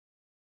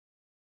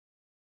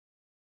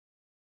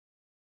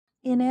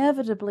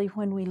inevitably,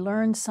 when we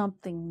learn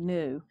something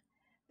new,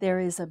 there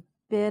is a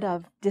bit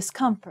of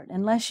discomfort.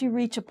 Unless you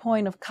reach a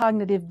point of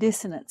cognitive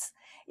dissonance,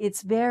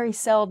 it's very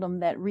seldom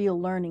that real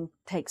learning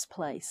takes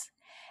place.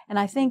 And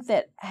I think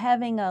that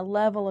having a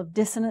level of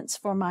dissonance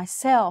for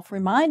myself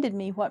reminded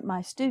me what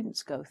my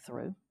students go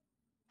through,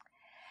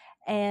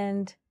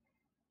 and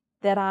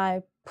that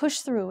I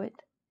pushed through it.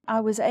 I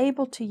was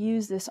able to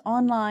use this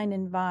online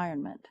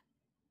environment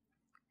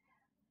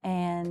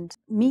and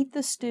meet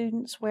the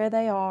students where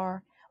they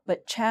are,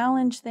 but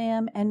challenge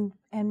them and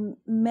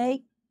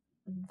make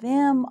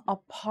them a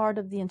part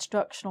of the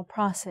instructional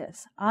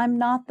process. I'm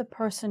not the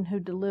person who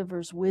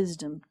delivers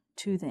wisdom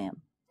to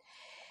them.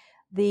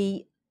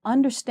 The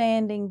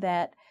understanding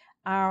that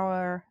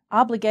our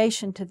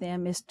obligation to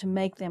them is to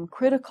make them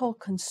critical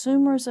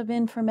consumers of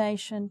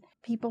information,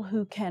 people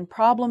who can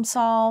problem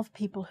solve,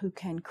 people who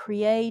can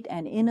create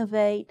and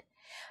innovate,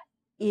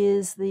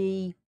 is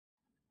the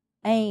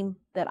aim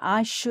that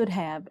I should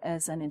have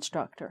as an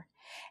instructor.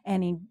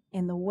 And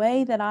in the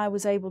way that I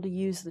was able to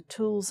use the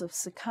tools of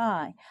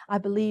Sakai, I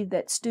believe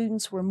that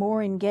students were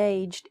more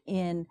engaged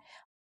in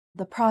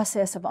the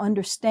process of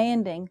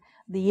understanding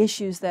the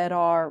issues that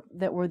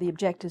were the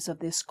objectives of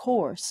this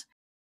course,